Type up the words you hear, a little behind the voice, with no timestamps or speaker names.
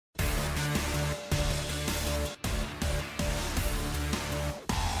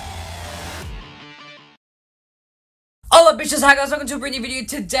What up, bitches? Hi guys, welcome to a brand new video.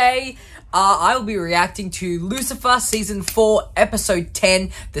 Today, I will be reacting to Lucifer Season 4, Episode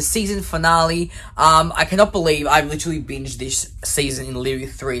 10, the season finale. I cannot believe I've literally binged this season in literally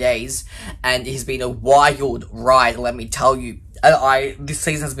 3 days, and it has been a wild ride, let me tell you. This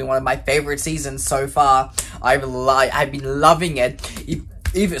season has been one of my favorite seasons so far. I've been loving it. Even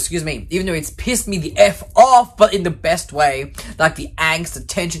though it's pissed me the F off, but in the best way. Like, the angst, the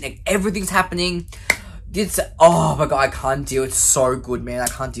tension, and everything's happening. Oh my god, I can't deal. It's so good, man. I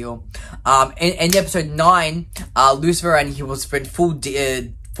can't deal. In episode 9, Lucifer, and he was full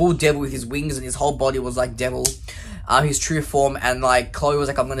devil with his wings, and his whole body was like devil. His true form, and like Chloe was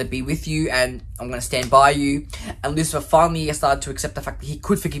like, I'm gonna be with you, and I'm gonna stand by you. And Lucifer finally started to accept the fact that he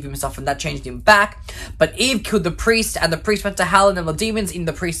could forgive himself, and that changed him back. But Eve killed the priest, and the priest went to hell, and there were demons in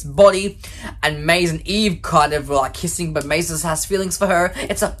the priest's body. And Maze and Eve kind of were like kissing, but Maze has feelings for her.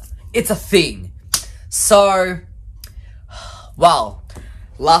 It's a thing. So, well,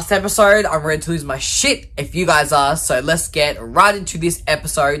 last episode, I'm ready to lose my shit if you guys are, so let's get right into this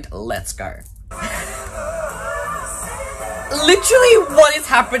episode. Let's go. Literally, what is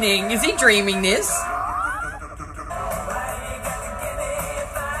happening? Is he dreaming this?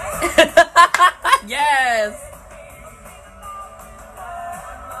 Yes!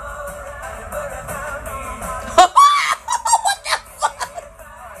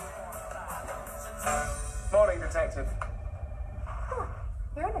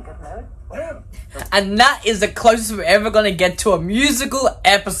 You're in a good mood. And that is the closest we're ever gonna get to a musical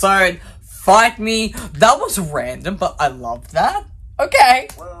episode. Fight me. That was random, but I loved that. Okay.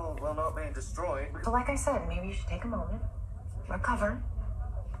 Well, we're not being destroyed. So like I said, maybe you should take a moment, recover.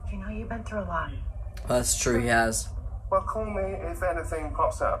 You know, you've been through a lot. That's true, he has. Well, call me if anything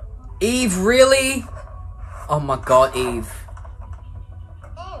pops up. Eve, really? Oh my god, Eve.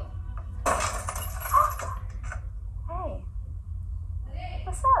 Hey.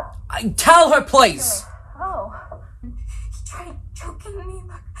 What's up? Tell her, please. Oh. You tried choking me.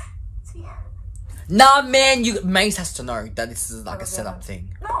 See? Nah, man, Mace has to know that this is like a setup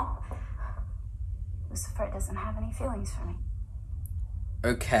thing. No. Lucifer doesn't have any feelings for me.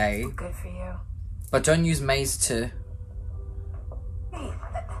 Okay. Good for you. But don't use Mace to... Hey,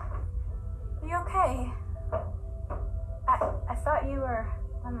 are you okay? I thought you were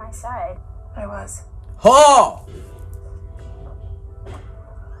on my side. I was. Oh!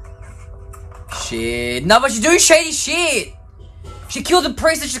 Shit. No, but she's doing shady shit. She killed the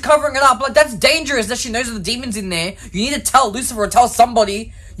priest and she's covering it up. Like, that's dangerous that she knows there's the demons in there. You need to tell Lucifer or tell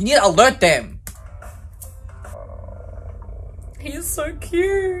somebody. You need to alert them. He's so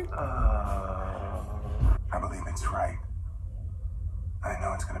cute. I believe it's right. I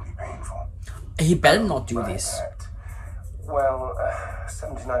know it's going to be painful. He better not do this. Well,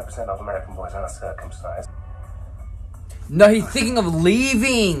 79% of American boys are circumcised. No, he's thinking of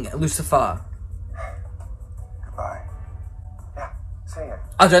leaving Lucifer. Goodbye. Yeah, say it.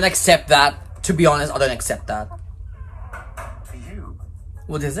 I don't accept that. To be honest, I don't accept that. For you.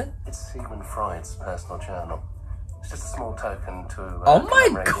 What is it? It's Sigmund Freud's personal journal. It's just a small token to oh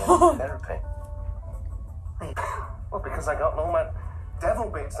my god. God. Therapy. Wait. Well, because I got all my devil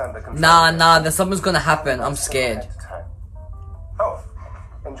bits under control. Nah, there's something's gonna happen. I'm scared. Oh,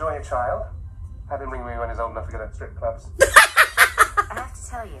 enjoy your child. Had him ring me when he's old enough to get at strip clubs. I have to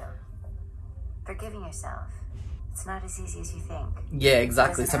tell you, forgiving yourself, it's not as easy as you think. Yeah,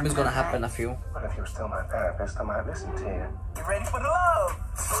 exactly. Something's gonna happen, I feel. Well, if you were still my therapist, I might listen to you. You ready for the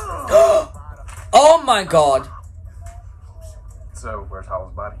love? Oh my god. So, where's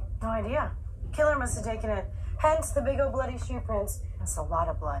Howell's body? No idea. Killer must have taken it. Hence the big old bloody shoe prints. That's a lot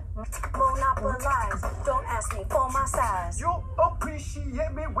of blood. Monopolize. Don't ask me for my size. You'll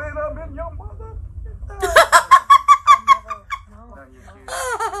appreciate me when I'm in your mother.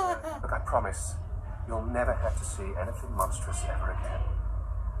 Look, I promise, you'll never have to see anything monstrous ever again.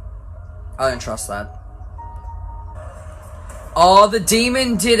 I don't trust that. Oh, the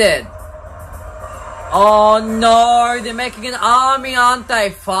demon did it. Oh no, they're making an army, aren't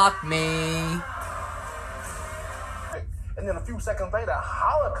they? Fuck me. And then a few seconds later,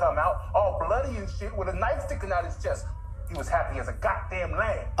 Holler come out, all bloody and shit, with a knife sticking out his chest. He was happy as a goddamn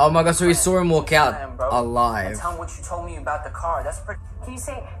lamb. Oh my god, so we saw him walk out alive. Tell him what you told me about the car. That's pretty. Can you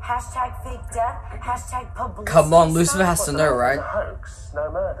say hashtag fake death, hashtag publicity? Come on, Lucifer has to know, It was right? a hoax,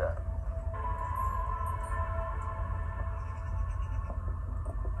 no murder.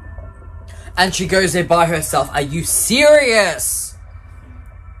 And she goes there by herself. Are you serious?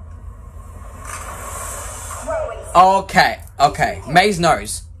 Okay. Maze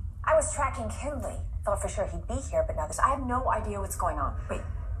knows. I was tracking Kinley. Thought for sure he'd be here, but now I have no idea what's going on. Wait,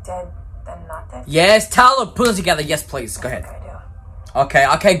 dead then not this. Yes, tell her. Put it together. Yes, please. Go ahead. I do.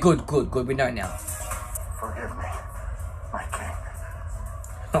 Okay, good. We know now. Forgive me, my king.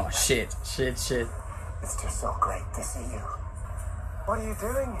 Oh, shit. It's just so great to see you. What are you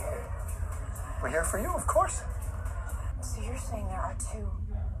doing here? We're here for you, of course. So you're saying there are 2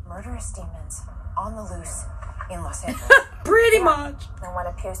 murderous demons on the loose in Los Angeles? Pretty much. And one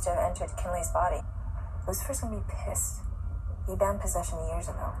appears to have entered Kinley's body. Lucifer's gonna be pissed. He banned possession years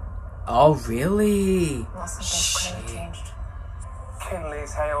ago. Oh, really? Well, something's clearly changed.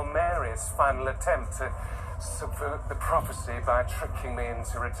 Kinley's Hail Mary's final attempt to subvert the prophecy by tricking me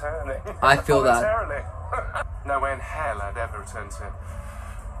into returning. I feel that. Voluntarily. No way in hell I'd ever return to,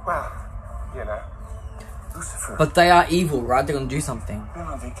 well, you know, Lucifer. But they are evil, right? They're gonna do something. Been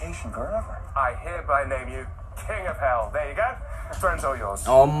on vacation forever. I hereby name you King of Hell. There you go. The throne's all yours.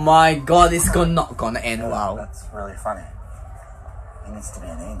 Oh my god, it's not gonna end well. That's really funny. He needs to be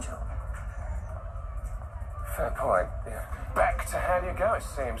an angel. Fair point. Yeah. Back to how you go, it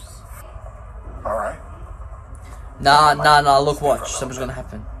seems. All right. Nah, look, watch. Something's gonna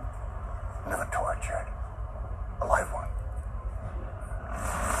happen. Never tortured. A live one.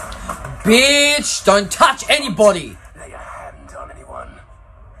 Bitch, don't touch anybody. Lay a hand on anyone.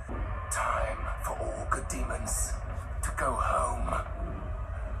 Time for all good demons to go home.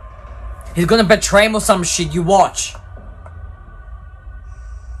 He's gonna betray him or some shit, you watch.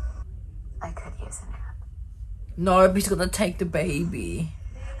 I could use a nap. No, but he's gonna take the baby.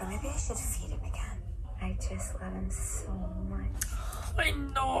 Or maybe I should feed him again. I just love him so much. I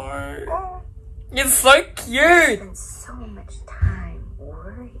know. You're so cute. Spend so much time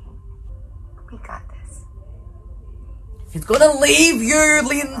worrying. We got this. He's gonna leave you,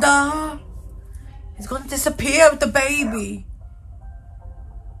 Linda. He's gonna disappear with the baby.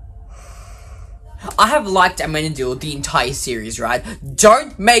 I have liked Amenadiel the entire series, right?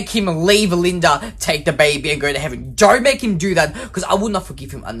 Don't make him leave Linda, take the baby, and go to heaven. Don't make him do that, because I will not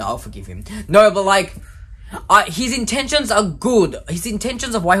forgive him. No, I'll forgive him. No, but like, his intentions are good. His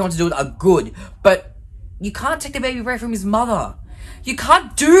intentions of why he wants to do it are good. But you can't take the baby away from his mother. You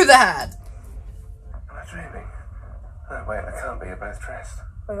can't do that. Am I dreaming? Oh, wait, I can't be. You're both dressed.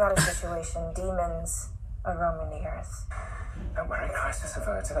 We got a situation. Demons are roaming the earth. Don't worry, crisis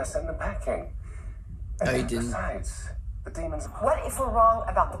averted. I sent them packing. No, you didn't. Besides, the demons... What if we're wrong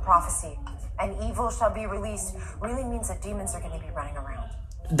about the prophecy? And evil shall be released really means that demons are going to be running around.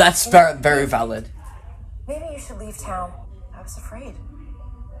 That's very, very valid. Maybe you should leave town. I was afraid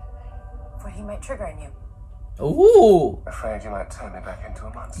of what he might trigger in you. Ooh. Afraid you might turn me back into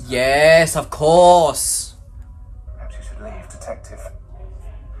a monster. Yes, of course. Perhaps you should leave, detective.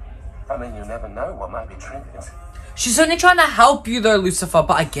 I mean, you never know what might be triggered. She's only trying to help you though, Lucifer,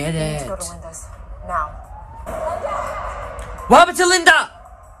 but I get Let's it. go to Linda's. Now. What happened to Linda?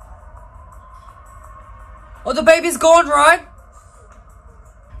 Oh, the baby's gone, right?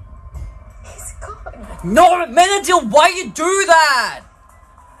 He's gone. No, Amenadiel, why you do that?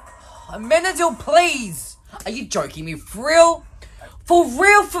 Amenadiel, please. Are you joking me? For real? For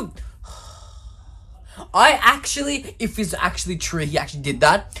real? I actually, if it's actually true, he actually did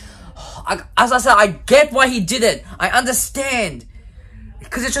that. As I said, I get why he did it. I understand.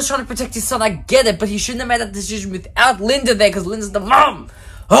 Because he's just trying to protect his son, I get it. But he shouldn't have made that decision without Linda there, because Linda's the mom.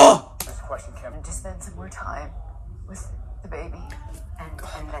 Oh! That's a question, Kevin. To spend some more time with the baby. And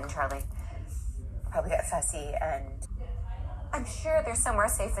then Charlie probably got fussy, and I'm sure they're somewhere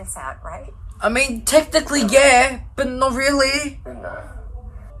safe and sound, right? I mean, technically, yeah, but not really. Linda,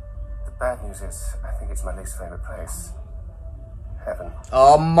 the bad news is, I think it's my least favorite place. Heaven.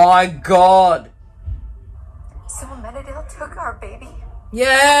 Oh my god. So Amenadiel took our baby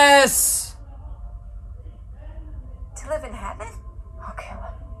Yes! to live in heaven? Okay,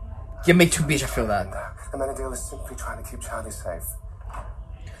 well, Yeah, me too, bitch, I feel that. And Amenadiel is simply trying to keep Charlie safe.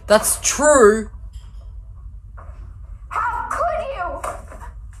 That's true. how could you?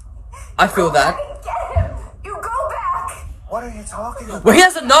 I feel that. Get him. You go back. What are you talking about? Well, he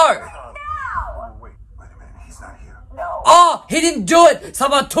doesn't know. Now. Wait a minute, he's not here. No. Oh, he didn't do it.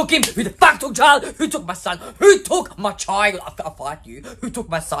 Someone took him. Who the fuck took Charlie? Who took my son? Who took my child? I'll fight you. Who took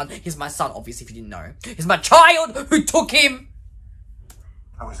my son? He's my son, obviously, if you didn't know. He's my child. Who took him?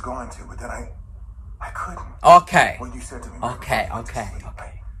 I was going to, but then I couldn't. Okay. When you said to me, Okay.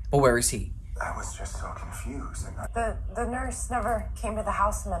 But where is he? I was just so confused. And The nurse never came to the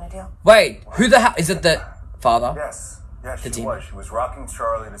house, Amenadiel. Wait, who the hell? Is it the father? Yes, The she demon. was. She was rocking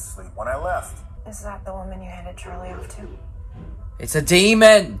Charlie to sleep when I left. Is that the woman you handed Charlie off to? It's a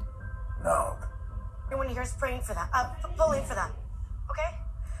demon. No. Everyone here's praying for that. Pull in for that. Okay?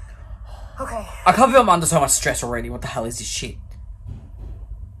 Okay. I can't believe I'm under so much stress already. What the hell is this shit?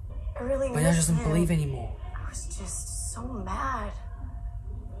 I really really But now she miss doesn't him. believe anymore. I was just so mad.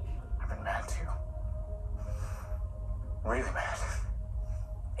 I've been mad too. Really mad.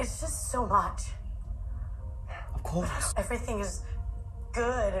 It's just so much. Of course. Everything is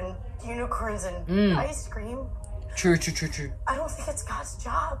good and unicorns and ice cream. True. I don't think it's God's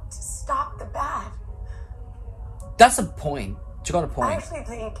job to stop the bad. That's a point. She got a I point. actually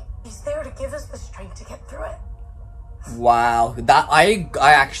think he's there to give us the strength to get through it. Wow. That I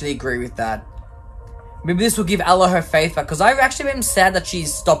actually agree with that. Maybe this will give Ella her faith back. Because I've actually been sad that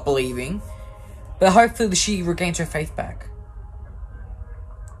she's stopped believing. But hopefully she regains her faith back.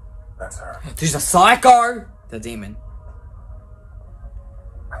 That's her. She's a psycho! The demon.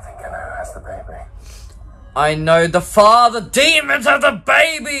 I think I know who has the baby. I know the father demons have the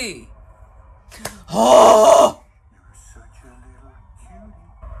baby! Oh! You're such a little cutie.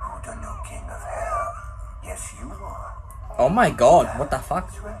 Who the new king of hell? Yes, you are. Oh my god, what the fuck?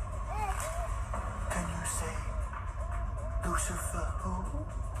 That's right. Can you say Lucifer who?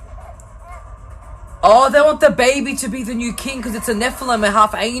 Oh, they want the baby to be the new king because it's a Nephilim, a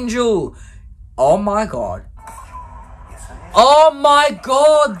half angel. Oh my god. Yes, I am. Oh my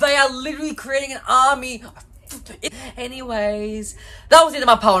god, they are literally creating an army. Anyways, that was the end of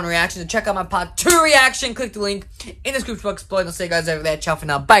my part 1 reaction. To check out my part 2 reaction, click the link in the description box below. I'll see you guys over there. Ciao for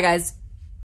now. Bye, guys.